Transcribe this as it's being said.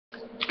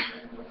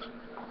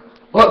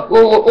What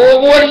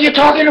are you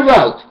talking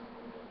about?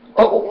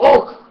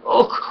 Oh,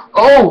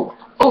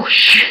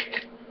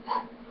 shit.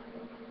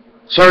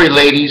 Sorry,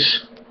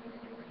 ladies,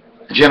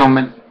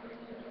 gentlemen.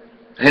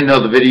 I didn't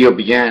know the video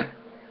began.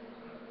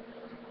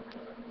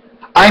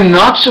 I'm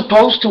not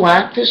supposed to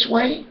act this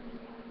way?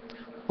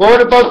 Well,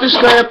 what about this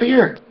guy up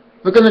here?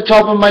 Look on the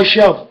top of my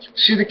shelf.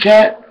 See the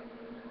cat?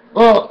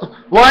 Well,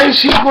 why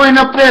is he going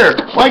up there?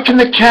 Why can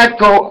the cat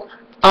go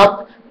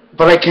up,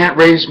 but I can't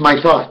raise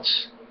my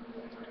thoughts?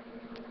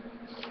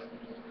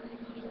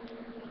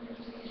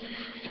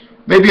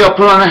 Maybe I'll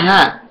put on a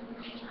hat.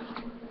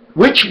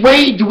 Which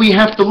way do we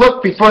have to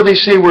look before they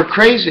say we're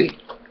crazy?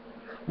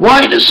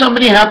 Why does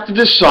somebody have to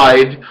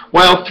decide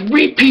while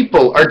three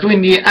people are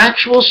doing the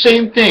actual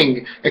same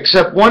thing,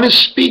 except one is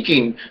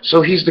speaking,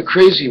 so he's the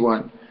crazy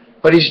one,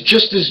 but he's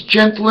just as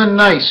gentle and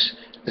nice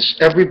as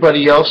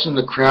everybody else in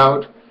the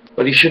crowd,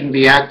 but he shouldn't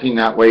be acting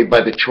that way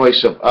by the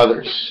choice of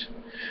others.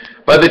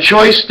 By the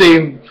choice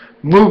they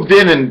moved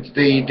in and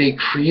they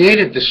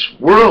created this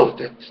world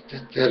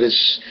that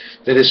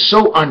is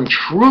so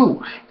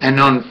untrue and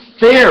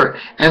unfair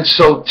and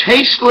so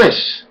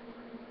tasteless.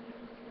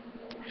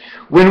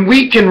 When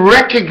we can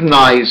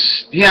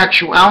recognize the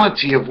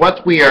actuality of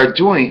what we are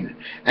doing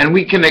and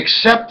we can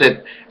accept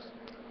it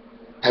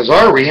as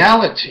our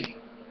reality,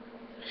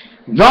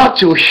 not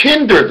to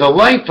hinder the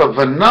life of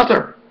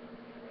another.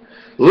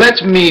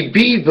 Let me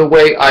be the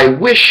way I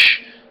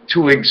wish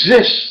to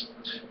exist.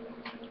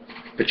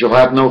 But you'll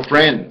have no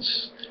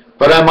friends.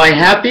 But am I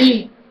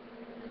happy?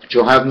 But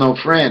you'll have no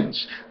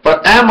friends.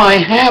 But am I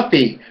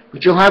happy?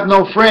 But you'll have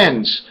no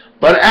friends.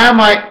 But am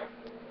I...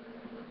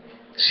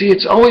 See,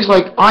 it's always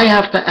like I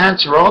have to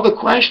answer all the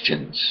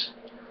questions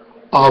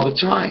all the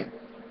time.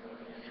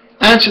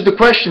 Answer the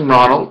question,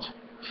 Ronald.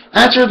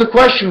 Answer the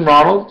question,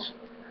 Ronald.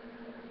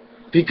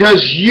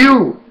 Because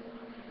you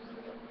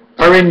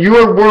are in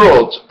your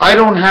world. I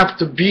don't have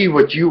to be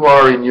what you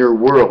are in your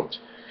world.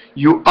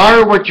 You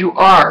are what you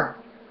are.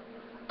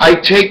 I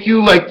take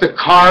you like the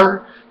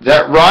car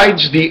that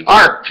rides the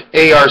arc,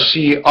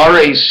 A-R-C,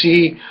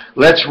 R-A-C.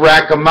 Let's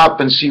rack them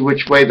up and see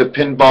which way the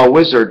pinball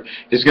wizard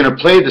is going to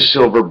play the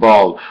silver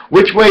ball.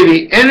 Which way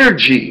the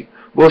energy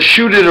will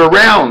shoot it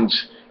around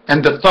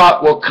and the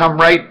thought will come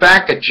right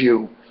back at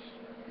you.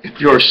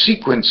 If your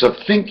sequence of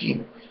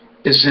thinking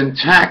is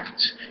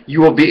intact,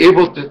 you will be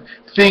able to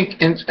think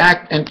and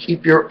act and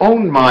keep your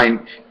own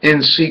mind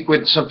in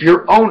sequence of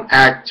your own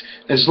act,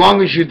 as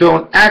long as you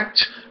don't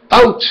act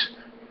out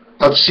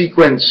of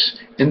sequence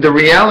in the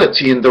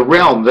reality, in the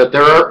realm, that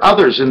there are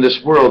others in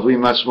this world we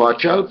must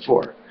watch out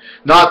for.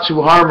 Not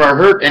to harm or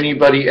hurt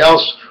anybody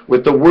else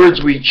with the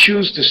words we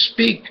choose to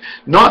speak.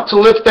 Not to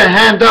lift a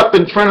hand up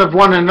in front of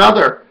one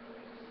another,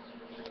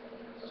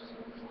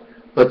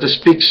 but to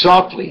speak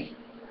softly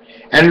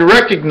and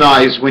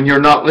recognize when you're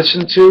not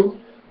listened to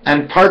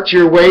and part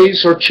your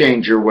ways or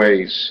change your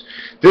ways.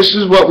 This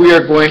is what we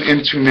are going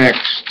into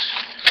next.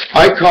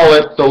 I call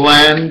it the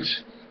land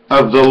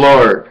of the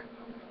Lord.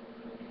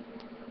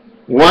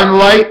 One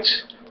light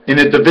in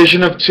a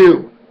division of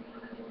two.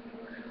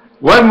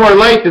 One more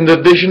light in the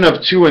division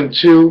of 2 and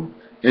 2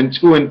 and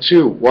 2 and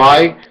 2.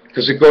 Why?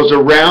 Because it goes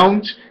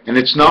around and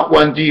it's not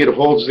 1D, it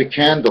holds the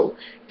candle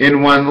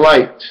in one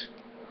light.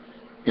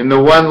 In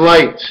the one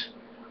light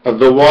of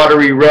the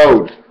watery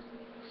road.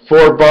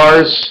 4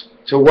 bars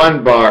to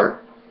 1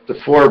 bar, the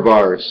 4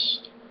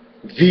 bars.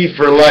 V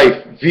for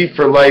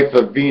life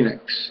of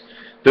Phoenix.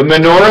 The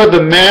menorah,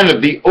 the man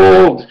of the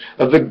old,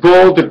 of the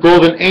gold, the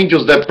golden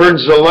angels that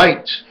burns the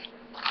light.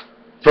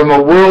 From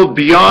a world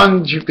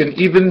beyond you can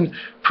even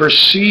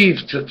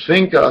perceive to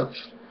think of.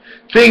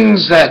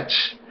 Things that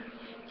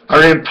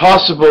are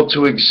impossible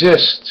to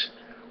exist.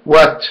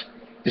 What?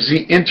 Is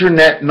the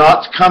internet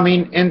not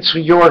coming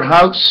into your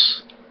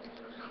house?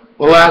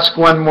 We'll ask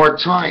one more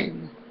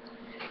time.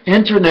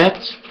 Internet,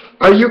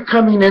 are you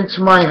coming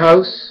into my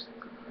house?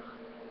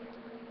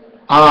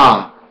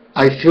 Ah,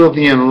 I feel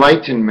the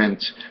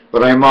enlightenment,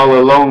 but I'm all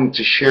alone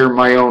to share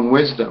my own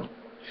wisdom.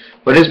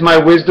 But is my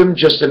wisdom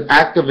just an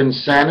act of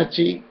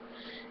insanity?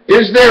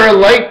 Is there a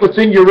light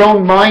within your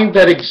own mind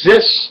that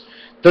exists?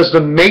 Does the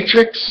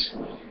matrix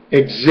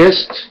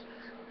exist?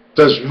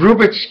 Does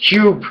Rubik's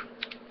Cube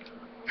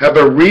have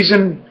a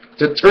reason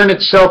to turn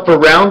itself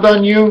around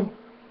on you?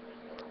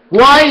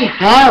 Why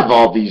have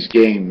all these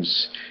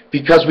games?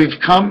 Because we've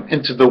come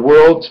into the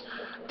world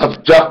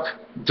of duck,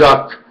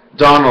 duck,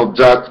 Donald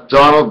Duck,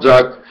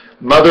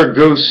 Mother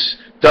Goose,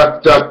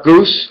 Duck, Duck,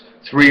 Goose,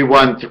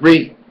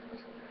 313.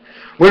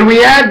 When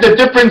we add the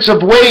difference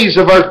of ways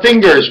of our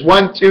fingers,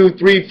 1, 2,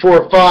 3,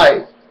 4,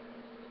 5.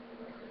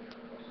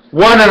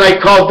 1 and I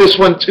called this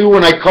one 2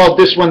 and I called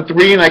this one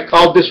 3 and I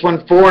called this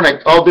one 4 and I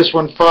called this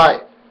one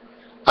 5.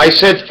 I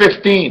said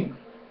 15.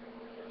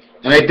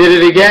 And I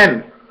did it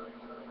again.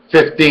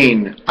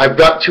 15. I've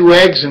got 2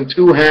 eggs and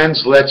 2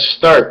 hands. Let's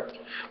start.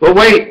 But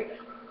wait.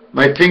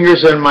 My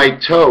fingers and my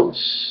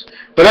toes.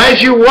 But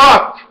as you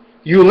walk,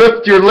 you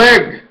lift your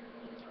leg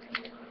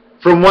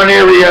from one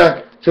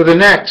area to the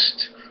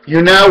next.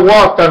 You now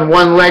walk on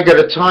one leg at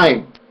a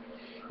time.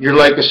 You're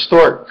like a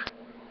stork.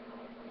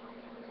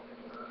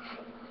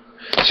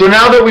 So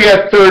now that we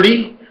have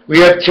 30, we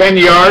have 10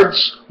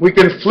 yards, we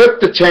can flip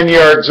the 10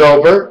 yards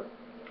over.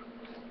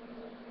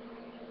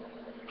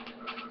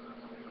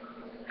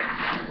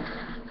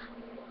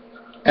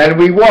 And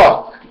we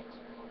walk.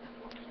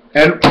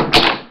 And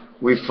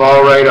we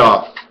fall right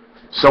off.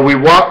 So we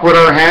walk with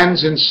our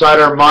hands inside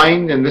our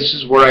mind, and this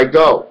is where I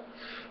go.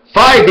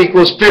 5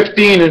 equals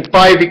 15, and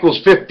 5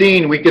 equals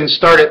 15. We can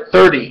start at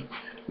 30.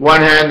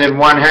 One hand in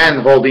one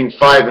hand holding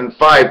 5 and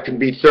 5 can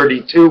be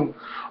 32,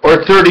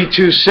 or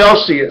 32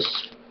 Celsius,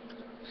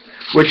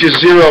 which is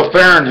 0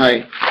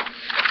 Fahrenheit.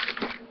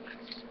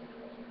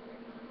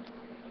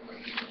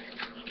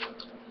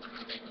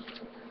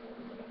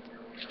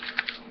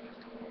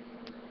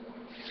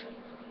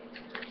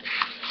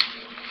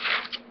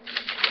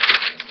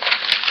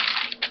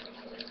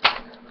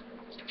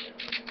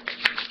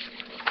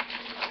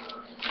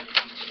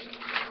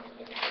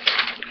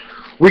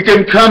 We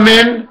can come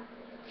in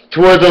to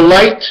where the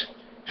light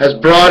has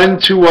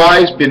broadened 2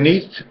 eyes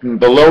beneath and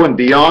below and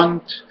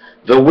beyond,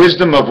 the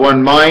wisdom of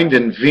one mind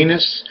in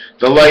Venus.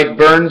 The light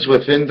burns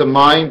within the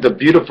mind, the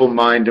beautiful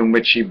mind in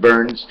which he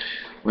burns.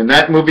 When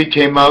that movie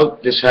came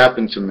out, this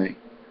happened to me.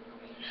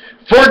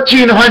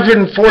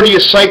 1440, a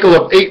cycle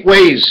of 8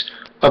 ways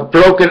of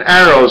broken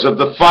arrows, of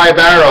the 5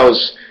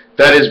 arrows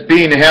that is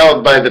being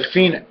held by the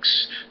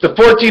phoenix. The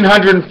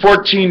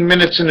 1414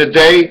 minutes in a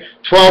day,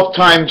 12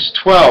 times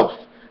 12.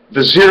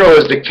 The 0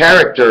 is the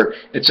character.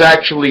 It's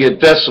actually a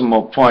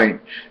decimal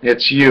point.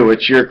 It's you.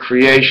 It's your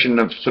creation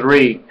of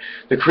 3.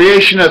 The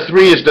creation of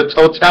 3 is the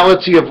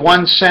totality of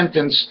one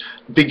sentence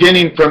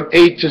beginning from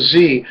A to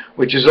Z,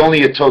 which is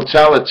only a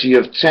totality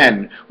of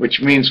 10, which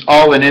means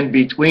all and in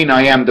between.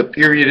 I am the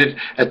period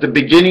at the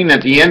beginning,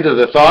 at the end of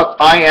the thought.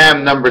 I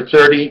am number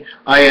 30.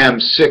 I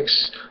am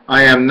 6.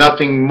 I am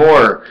nothing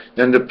more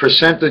than the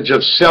percentage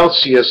of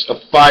Celsius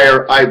of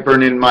fire I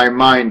burn in my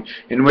mind,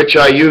 in which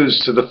I use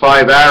to the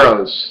 5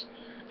 arrows,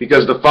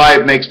 because the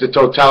 5 makes the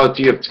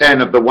totality of 10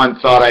 of the one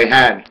thought I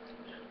had,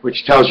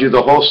 which tells you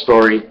the whole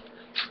story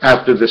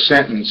after the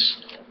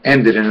sentence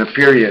ended in a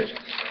period.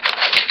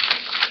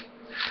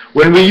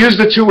 When we use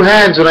the 2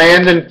 hands and I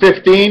end in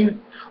 15,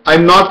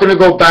 I'm not going to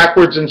go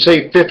backwards and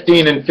say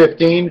 15 and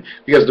 15,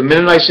 because the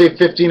minute I say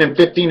 15 and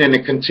 15 in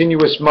a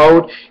continuous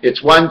mode,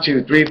 it's 1,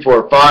 2, 3,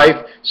 4,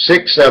 5,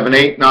 6, 7,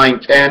 8, 9,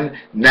 10.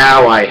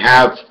 Now I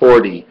have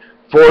 40.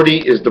 40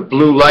 is the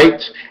blue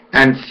light,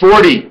 and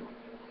 40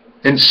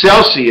 in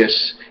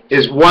Celsius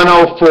is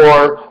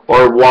 104,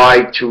 or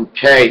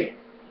Y2K.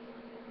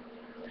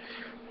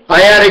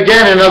 I add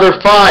again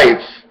another 5,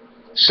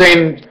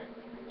 saying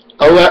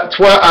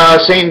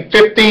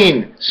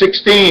 15,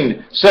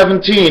 16,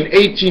 17,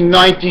 18,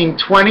 19,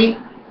 20,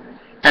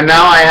 and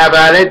now I have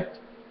added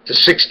to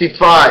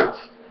 65,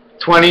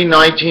 20,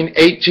 19,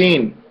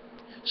 18,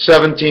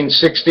 17,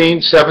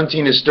 16,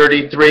 17 is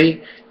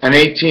 33, and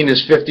 18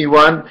 is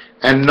 51,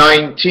 and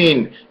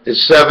 19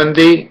 is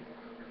 70,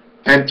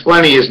 and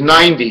 20 is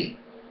 90.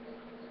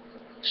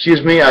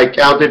 Excuse me, I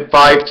counted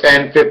 5,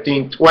 10,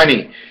 15,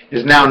 20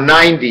 is now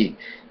 90.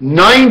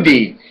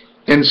 90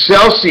 in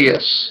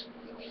Celsius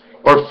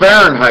or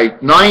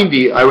Fahrenheit,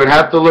 90, I would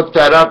have to look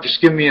that up.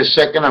 Just give me a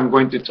second, I'm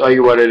going to tell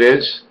you what it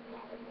is.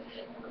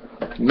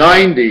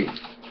 90,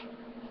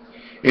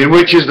 in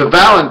which is the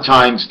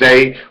Valentine's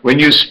Day. When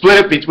you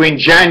split it between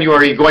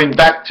January going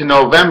back to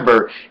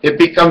November, it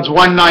becomes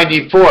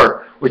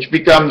 194, which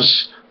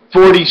becomes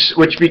 40,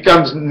 which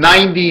becomes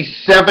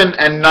 97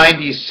 and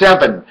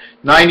 97.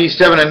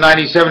 97 and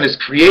 97 is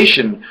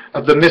creation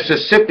of the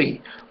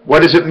Mississippi.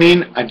 What does it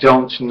mean? I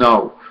don't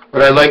know.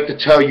 But I'd like to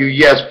tell you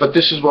yes, but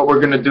this is what we're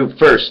going to do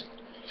first.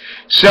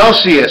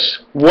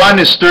 Celsius, 1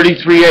 is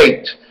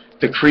 33.8,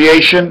 the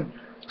creation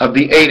of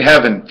the 8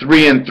 heaven.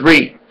 3 and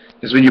 3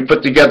 is when you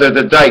put together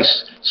the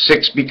dice.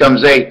 6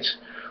 becomes 8.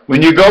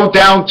 When you go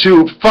down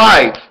to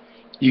 5,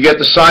 you get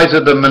the size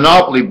of the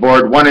Monopoly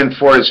board. 1 and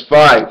 4 is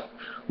 5.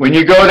 When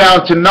you go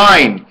down to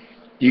 9,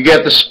 you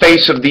get the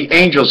space of the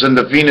angels in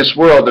the Venus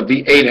world of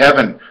the 8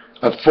 heaven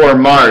of 4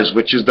 Mars,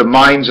 which is the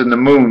minds and the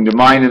moon, the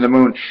mind and the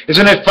moon.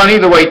 Isn't it funny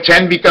the way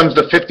 10 becomes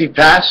the 50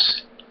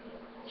 pass?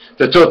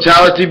 The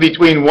totality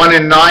between 1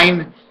 and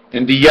 9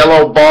 in the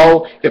yellow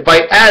ball. If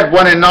I add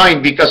 1 and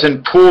 9, because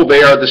in pool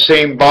they are the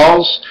same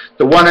balls,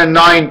 the 1 and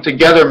 9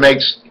 together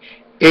makes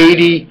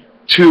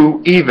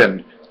 82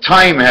 even.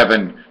 Time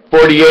heaven,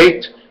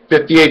 48,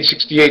 58,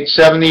 68,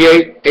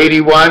 78,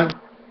 81,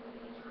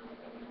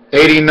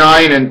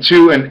 89, and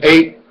 2 and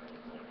 8.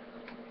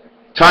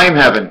 Time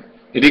heaven.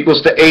 It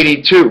equals to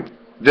 82,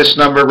 this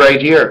number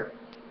right here.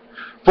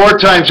 4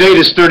 times 8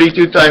 is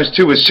 32 times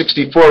 2 is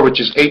 64, which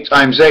is 8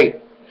 times 8.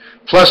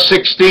 Plus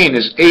 16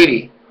 is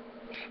 80.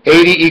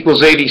 80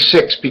 equals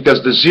 86,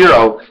 because the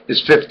 0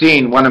 is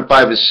 15, 1 and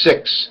 5 is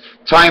 6.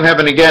 Time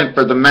heaven again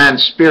for the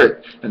man's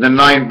spirit, and the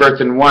 9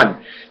 birth and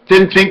 1.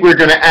 Didn't think we were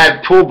going to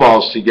add pool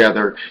balls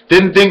together.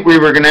 Didn't think we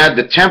were going to add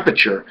the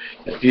temperature.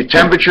 The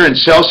temperature in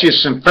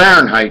Celsius and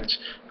Fahrenheit.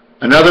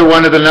 Another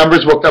one of the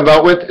numbers we'll come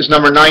out with is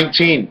number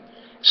 19.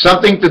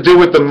 Something to do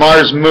with the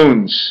Mars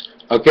moons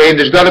Okay, and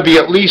there's got to be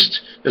at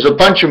least, there's a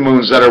bunch of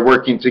moons that are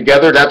working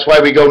together. That's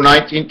why we go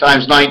 19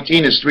 times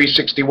 19 is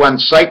 361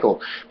 cycle.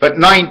 But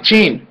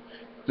 19,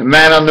 the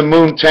man on the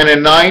moon, 10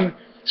 and 9,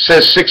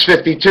 says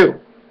 652.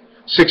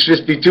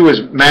 652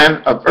 is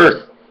man of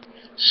earth.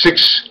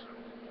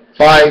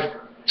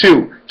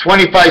 652.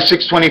 25,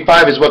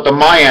 625 is what the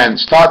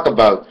Mayans talk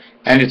about.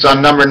 And it's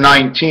on number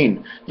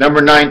 19.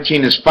 Number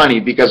 19 is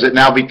funny because it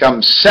now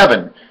becomes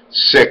 7,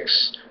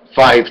 6,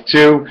 5,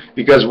 2,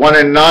 because 1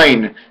 and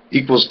 9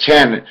 equals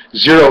 10,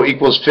 0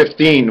 equals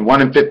 15,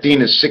 1 and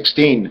 15 is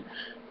 16.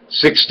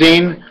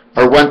 16,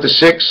 or 1 to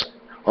 6,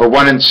 or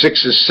 1 and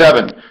 6 is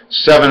 7.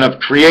 7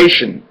 of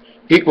creation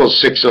equals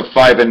 6 of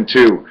 5 and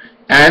 2.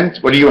 And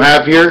what do you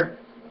have here?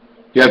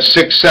 You have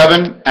 6,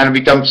 7, and it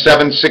becomes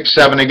 7, 6,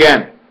 7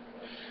 again.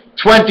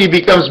 20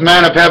 becomes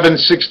man of heaven,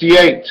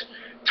 68.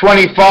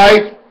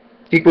 25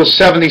 equals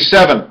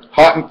 77,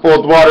 hot and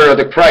cold water of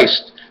the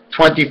Christ.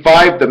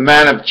 25, the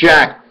man of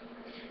Jack.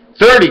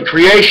 30,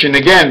 creation,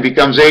 again,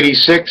 becomes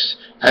 86,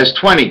 as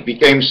 20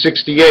 became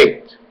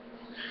 68.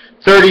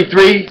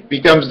 33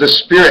 becomes the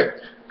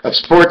spirit of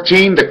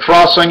 14, the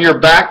cross on your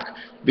back,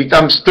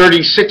 becomes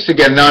 36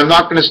 again. Now, I'm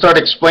not going to start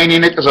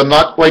explaining it because I'm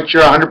not quite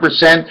sure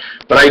 100%,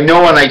 but I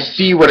know and I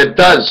see what it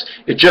does.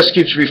 It just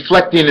keeps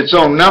reflecting its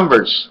own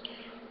numbers.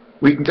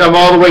 We can come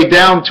all the way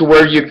down to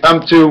where you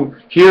come to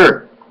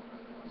here.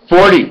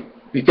 40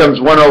 becomes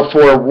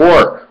 104,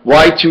 war.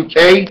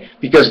 Y2K,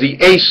 because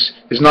the ace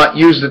is not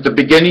used at the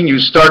beginning. You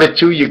start at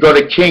 2, you go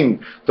to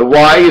king. The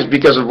Y is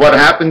because of what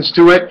happens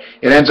to it.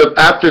 It ends up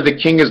after the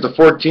king is the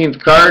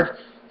 14th card.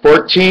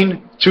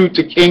 14, 2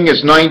 to king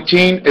is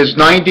 19, is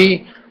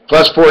 90,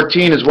 plus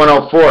 14 is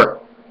 104.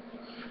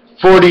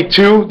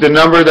 42, the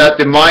number that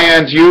the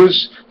Mayans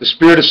use, the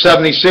spirit of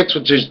 76,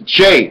 which is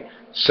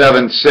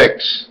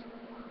J76.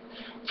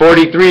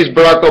 43 is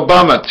Barack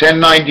Obama,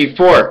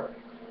 1094.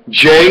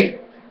 J,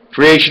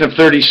 creation of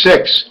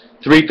 36.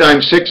 3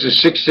 times 6 is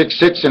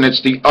 666, and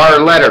it's the R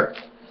letter.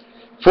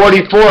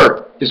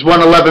 44 is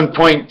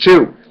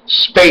 111.2,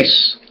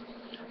 space.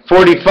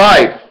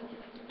 45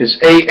 is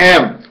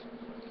AM.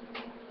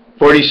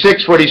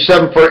 46,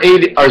 47,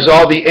 48 are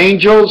all the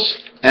angels,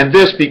 and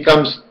this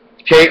becomes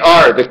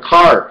KR, the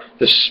car,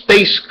 the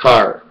space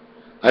car.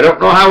 I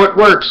don't know how it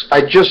works.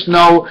 I just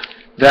know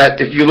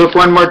that if you look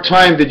one more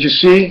time, did you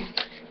see?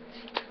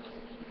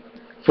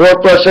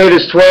 4 plus 8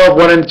 is 12,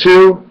 1 and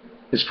 2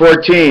 is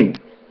 14.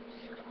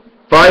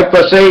 5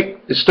 plus 8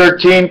 is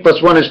 13,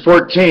 plus 1 is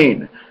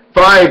 14.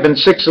 5 and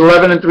 6,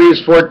 11 and 3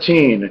 is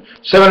 14.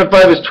 7 and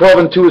 5 is 12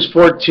 and 2 is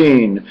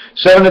 14.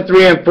 7 and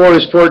 3 and 4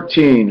 is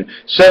 14.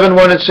 7,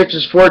 1 and 6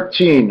 is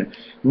 14.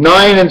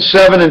 9 and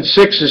 7 and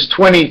 6 is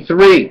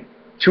 23.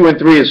 2 and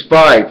 3 is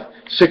 5.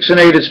 6 and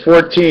 8 is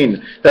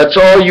 14. That's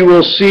all you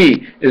will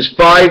see is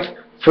 5,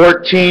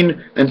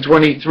 14, and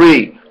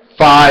 23.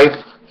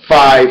 5,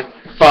 5,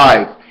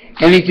 5.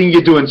 Anything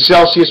you do in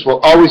Celsius will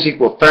always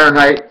equal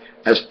Fahrenheit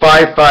as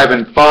 5, 5,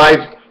 and 5.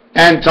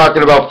 And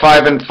talking about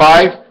 5 and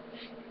 5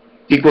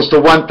 equals to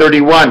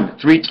 131.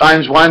 3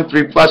 times 1,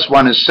 3 plus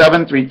 1 is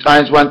 7. 3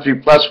 times 1, 3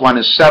 plus 1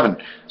 is 7.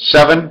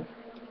 7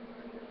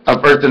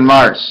 of Earth and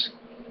Mars.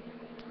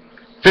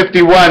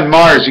 51,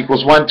 Mars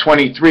equals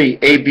 123.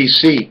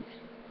 ABC,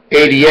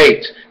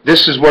 88.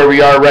 This is where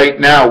we are right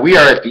now. We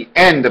are at the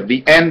end of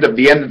the end of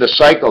the end of the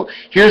cycle.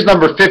 Here's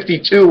number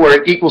 52,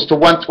 where it equals to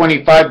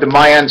 125, the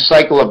Mayan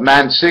cycle of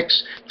man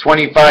 6,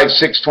 25,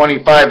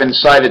 625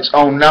 inside its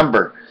own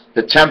number.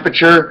 The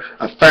temperature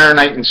of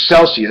Fahrenheit and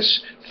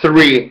Celsius,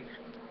 3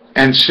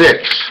 and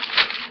 6.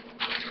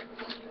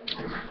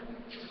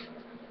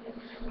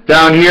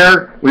 Down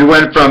here, we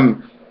went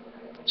from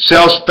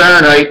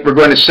Fahrenheit, we're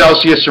going to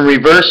Celsius in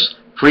reverse.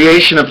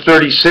 Creation of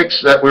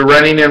 36 that we're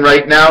running in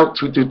right now,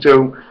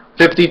 222.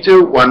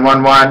 52,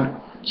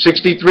 111,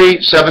 63,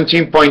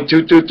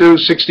 17.222,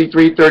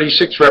 63,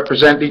 36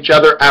 represent each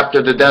other after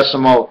the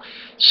decimal.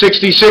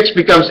 66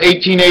 becomes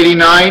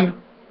 1889,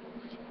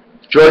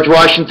 George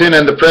Washington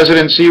and the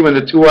presidency when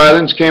the two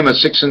islands came, a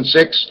 6 and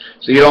 6,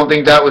 so you don't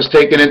think that was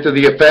taken into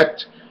the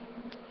effect.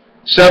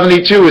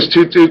 72 is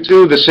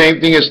 222, the same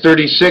thing as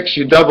 36,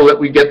 you double it,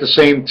 we get the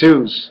same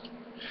 2s.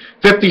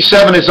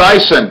 57 is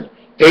Ison,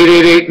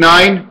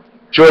 8889,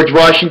 George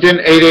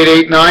Washington,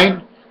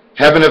 8889.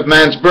 Heaven of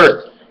man's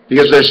birth,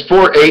 because there's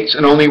 4 8s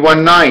and only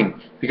 1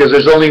 9, because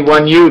there's only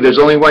one U, there's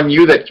only one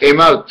U that came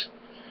out.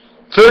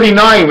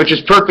 39, which is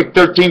perfect,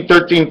 13,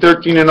 13,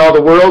 13 in all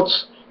the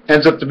worlds,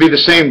 ends up to be the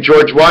same,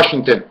 George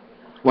Washington,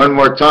 one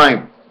more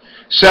time.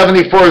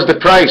 74 is the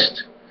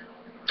Christ,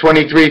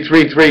 23,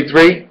 3, 3,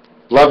 3,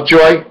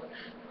 Lovejoy.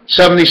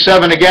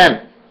 77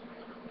 again,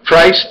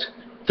 Christ,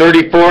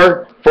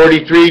 34,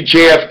 43,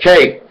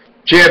 JFK.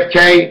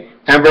 JFK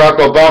and Barack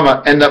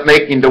Obama end up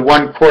making the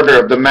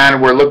 1/4 of the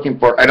man we're looking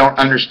for. I don't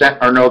understand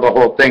or know the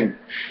whole thing.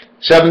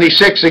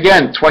 76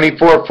 again,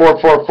 24,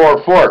 4, 4,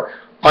 4, 4.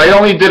 I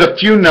only did a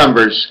few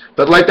numbers,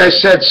 but like I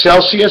said,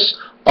 Celsius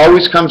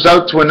always comes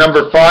out to a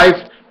number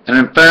 5, and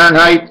in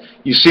Fahrenheit,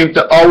 you seem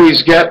to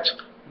always get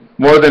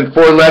more than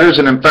 4 letters,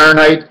 and in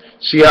Fahrenheit,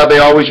 see how they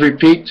always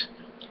repeat?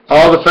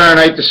 All the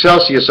Fahrenheit to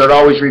Celsius are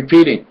always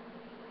repeating.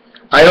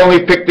 I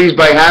only picked these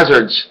by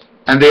hazards,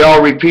 and they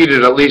all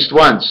repeated at least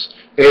once.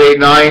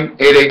 889,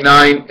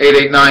 889,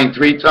 889,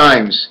 3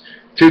 times.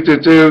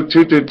 222,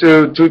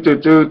 222,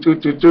 222,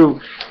 222.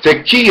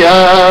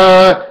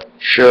 Tekiah,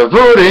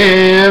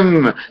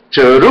 Shavurim,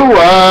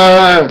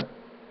 Teruah.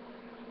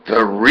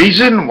 The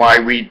reason why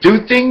we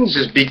do things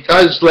is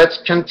because, let's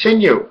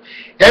continue.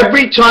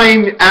 Every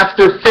time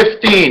after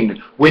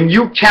 15, when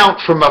you count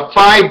from a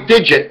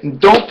 5-digit,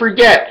 and don't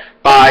forget,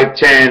 5,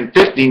 10,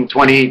 15,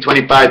 20,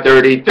 25,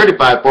 30,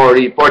 35,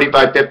 40,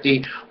 45,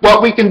 50,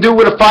 what we can do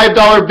with a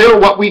 $5 bill,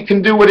 what we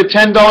can do with a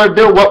 $10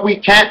 bill, what we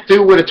can't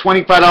do with a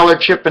 $25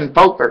 chip in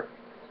poker.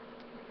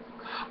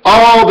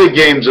 All the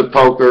games of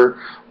poker,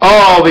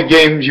 all the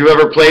games you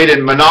ever played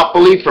in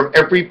Monopoly from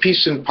every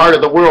piece and part of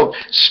the world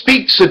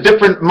speaks a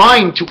different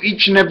mind to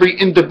each and every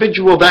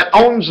individual that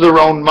owns their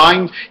own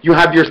mind. You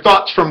have your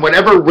thoughts from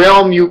whatever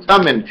realm you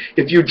come in.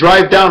 If you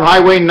drive down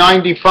Highway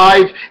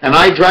 95 and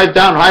I drive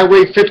down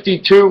Highway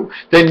 52,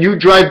 then you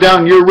drive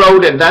down your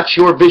road and that's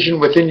your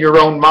vision within your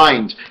own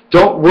mind.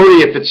 Don't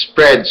worry if it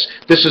spreads.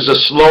 This is a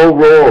slow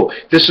roll.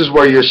 This is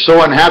where you're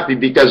so unhappy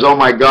because, oh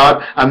my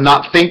God, I'm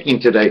not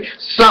thinking today.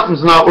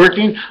 Something's not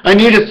working. I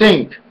need to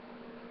think.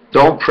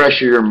 Don't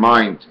pressure your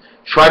mind.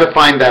 Try to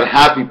find that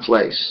happy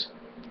place.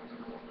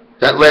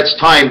 That lets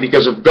time,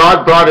 because if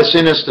God brought us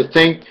in us to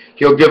think,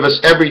 He'll give us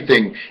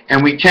everything.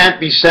 And we can't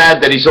be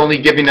sad that He's only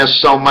giving us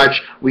so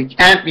much. We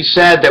can't be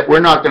sad that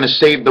we're not going to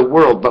save the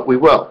world, but we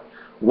will,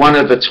 one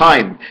at a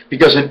time.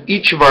 Because in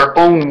each of our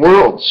own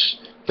worlds,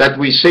 that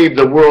we save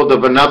the world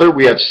of another,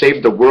 we have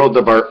saved the world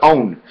of our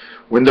own.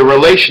 When the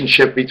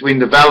relationship between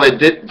the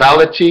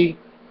validity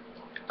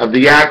of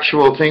the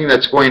actual thing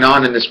that's going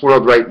on in this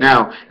world right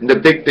now, and the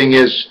big thing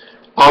is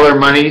all our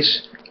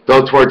monies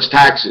go towards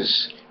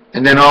taxes,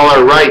 and then all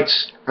our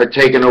rights are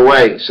taken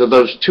away. So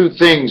those two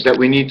things that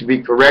we need to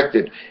be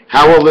corrected.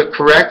 How will it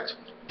correct?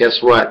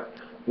 Guess what?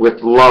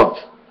 With love.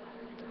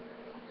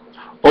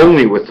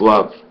 Only with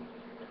love.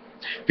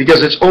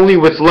 Because it's only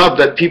with love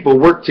that people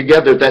work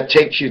together that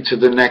takes you to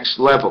the next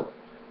level.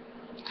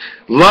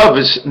 Love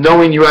is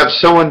knowing you have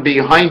someone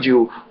behind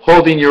you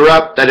holding you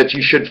up, that if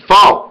you should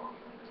fall,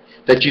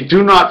 that you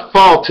do not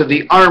fall to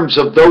the arms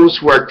of those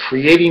who are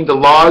creating the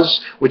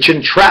laws which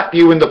entrap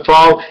you in the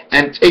fall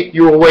and take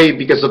you away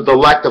because of the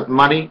lack of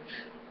money,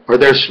 or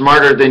they're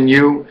smarter than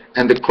you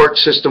and the court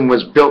system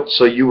was built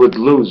so you would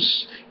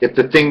lose if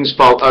the things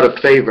fall out of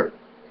favor.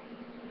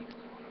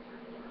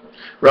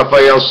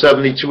 Raphael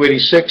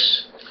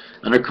 7286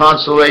 and a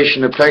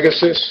constellation of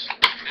Pegasus.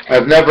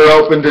 I've never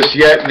opened this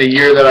yet in the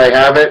year that I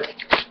have it.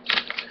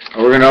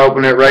 We're going to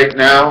open it right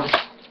now.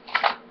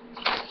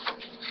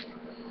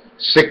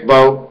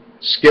 Skip-Bo,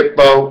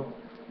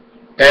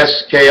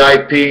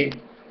 S-K-I-P,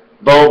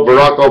 Bo,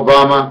 Barack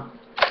Obama,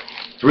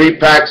 3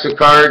 packs of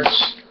cards.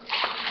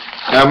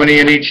 How many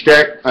in each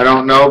deck? I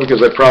don't know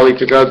because I probably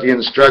took out the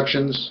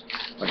instructions.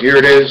 Well, here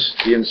it is,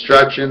 the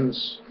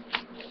instructions.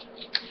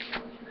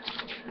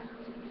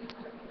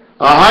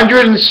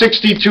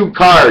 162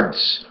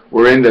 cards.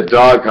 We're in the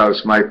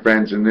doghouse, my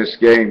friends, in this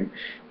game.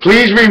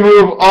 Please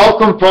remove all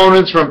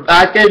components from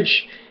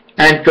package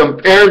and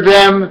compare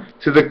them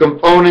to the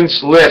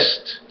components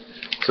list.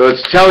 So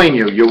it's telling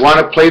you, you want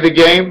to play the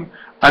game,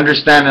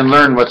 understand and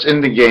learn what's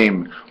in the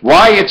game.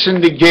 Why it's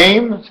in the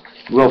game,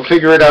 we'll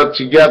figure it out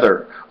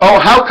together. Oh,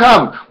 how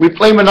come we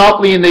play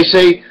Monopoly and they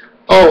say,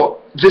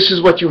 oh, this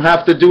is what you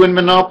have to do in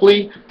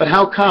Monopoly? But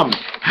how come?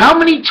 How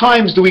many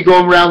times do we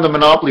go around the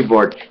Monopoly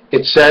board?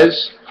 It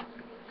says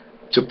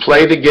to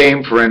play the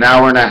game for an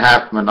hour and a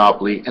half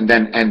Monopoly and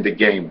then end the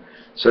game.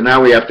 So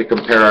now we have to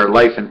compare our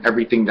life and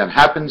everything that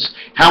happens.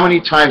 How many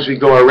times we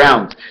go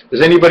around?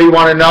 Does anybody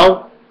want to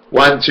know?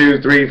 1, 2,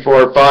 3,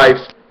 4, 5,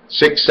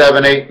 6,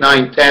 7, 8,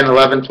 9, 10,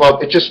 11,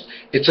 12.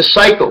 It's a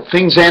cycle.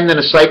 Things end in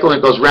a cycle and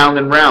it goes round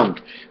and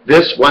round.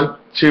 This 1,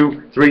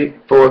 2, 3,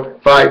 4,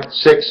 5,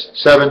 6,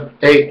 7,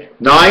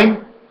 8,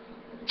 9,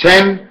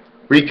 10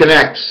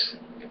 reconnects.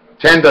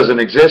 10 doesn't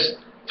exist.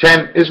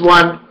 10 is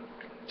 1,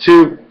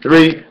 2,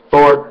 3,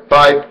 4,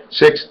 5,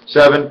 6,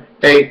 7,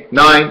 8,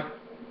 9.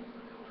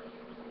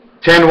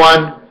 10,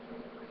 1,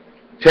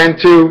 10,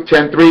 2,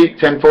 10, 3,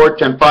 10, 4,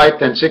 10, 5,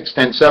 10, 6,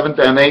 10, 7,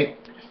 10, 8,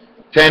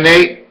 10,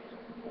 8,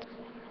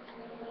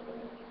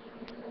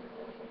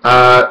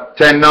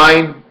 10,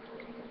 9,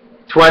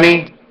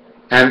 20,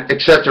 and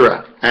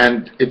etc.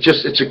 And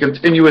it's a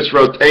continuous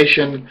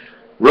rotation.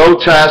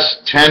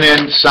 Rotas, 10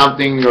 in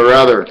something or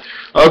other.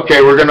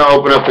 Okay, we're going to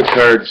open up the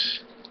cards.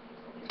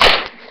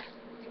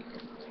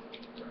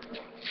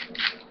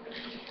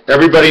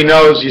 Everybody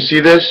knows, you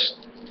see this?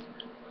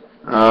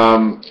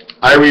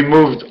 I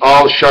removed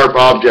all sharp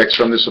objects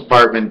from this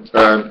apartment,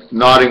 but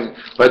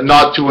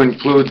not to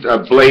include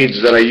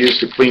blades that I used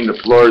to clean the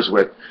floors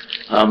with.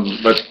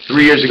 But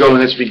 3 years ago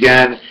when this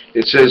began,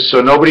 it says,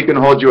 so nobody can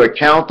hold you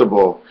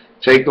accountable,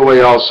 take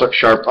away all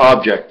sharp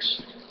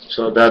objects.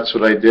 So that's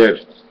what I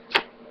did.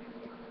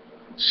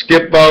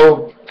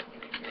 Skip-Bo,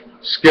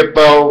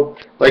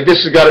 like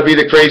this has got to be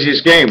the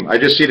craziest game. I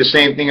just see the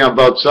same thing on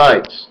both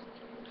sides.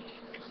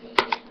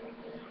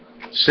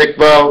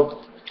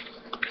 Sikbo.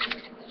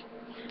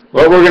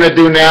 What we're going to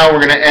do now, we're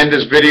going to end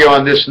this video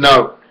on this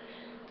note.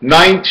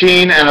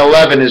 19 and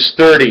 11 is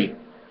 30,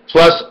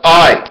 plus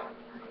I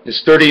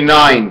is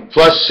 39,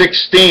 plus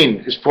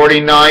 16 is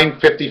 49,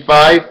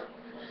 55.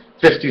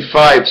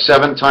 55,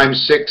 7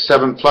 times 6,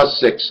 7 plus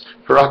 6.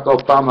 Barack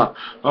Obama.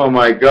 Oh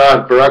my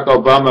God, Barack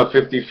Obama,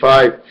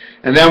 55.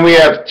 And then we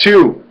have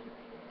 2.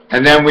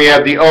 And then we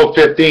have the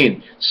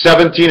 15.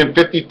 17 and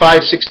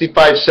 55,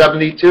 65,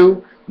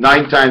 72.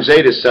 9 times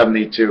 8 is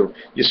 72.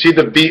 You see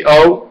the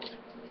BO?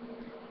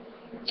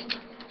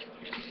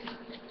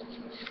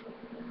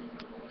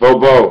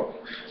 Bobo.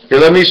 Here,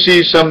 let me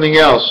see something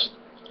else.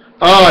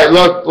 All right,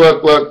 look.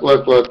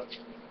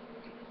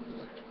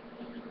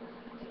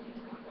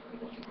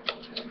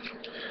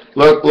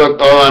 Look,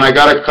 oh, and I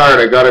got a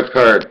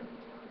card.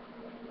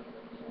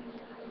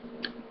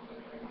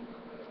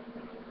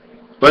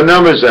 What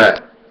number is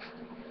that?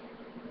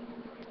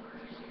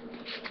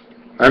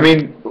 I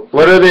mean,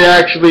 what are they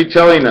actually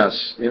telling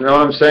us? You know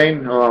what I'm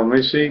saying? Hold on, let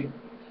me see.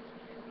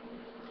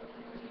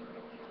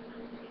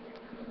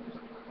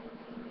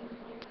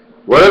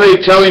 What are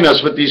they telling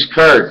us with these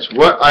cards?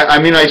 What I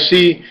mean, I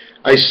see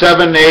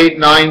 7, 8,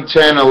 9,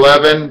 10,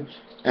 11,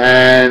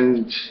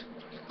 and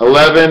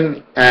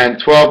 11 and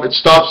 12. It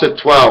stops at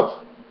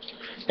 12.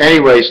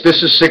 Anyways,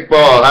 this is Sikbo.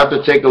 I'll have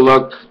to take a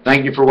look.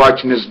 Thank you for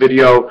watching this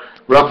video.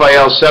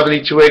 Raphael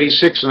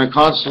 7286 in the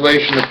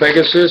constellation of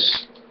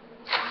Pegasus.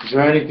 Is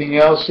there anything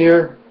else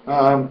here?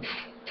 Pi.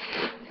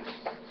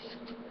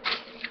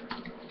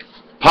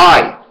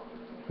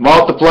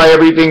 Multiply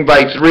everything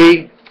by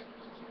 3.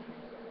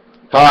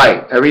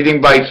 Pi.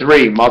 Everything by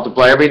 3.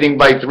 Multiply everything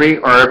by 3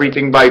 or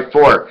everything by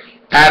 4.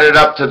 Add it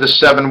up to the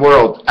 7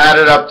 world. Add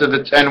it up to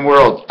the 10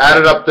 world. Add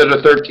it up to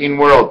the 13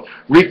 world.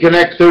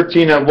 Reconnect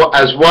 13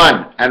 as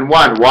 1 and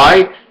 1.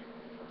 Why?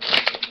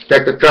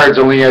 Deck of cards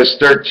only has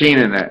 13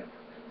 in it.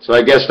 So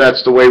I guess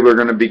that's the way we're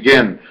going to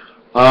begin.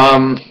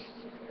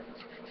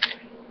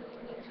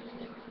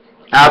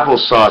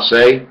 Applesauce,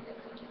 eh?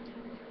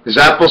 Is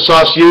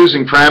applesauce used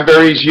and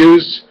cranberries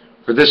used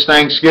for this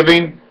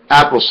Thanksgiving?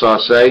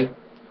 Applesauce, eh?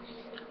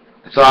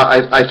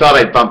 I thought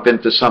I'd bump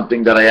into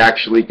something that I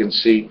actually can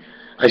see.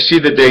 I see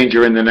the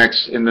danger in the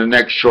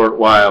next short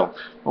while.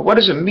 Well, what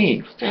does it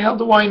mean? What the hell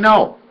do I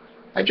know?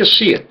 I just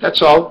see it.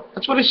 That's all.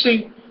 That's what I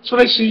see. That's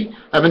what I see.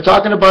 I've been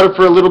talking about it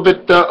for a little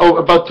bit,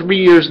 about 3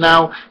 years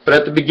now. But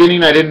at the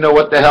beginning, I didn't know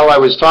what the hell I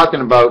was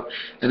talking about.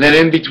 And then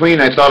in between,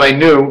 I thought I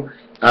knew.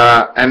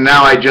 And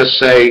now I just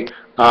say,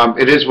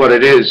 it is what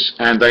it is.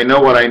 And I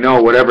know what I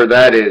know, whatever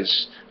that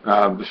is.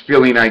 The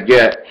feeling I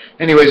get.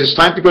 Anyways, it's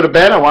time to go to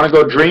bed. I want to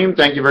go dream.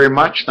 Thank you very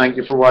much. Thank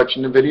you for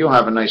watching the video.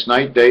 Have a nice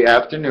night, day,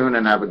 afternoon,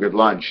 and have a good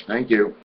lunch. Thank you.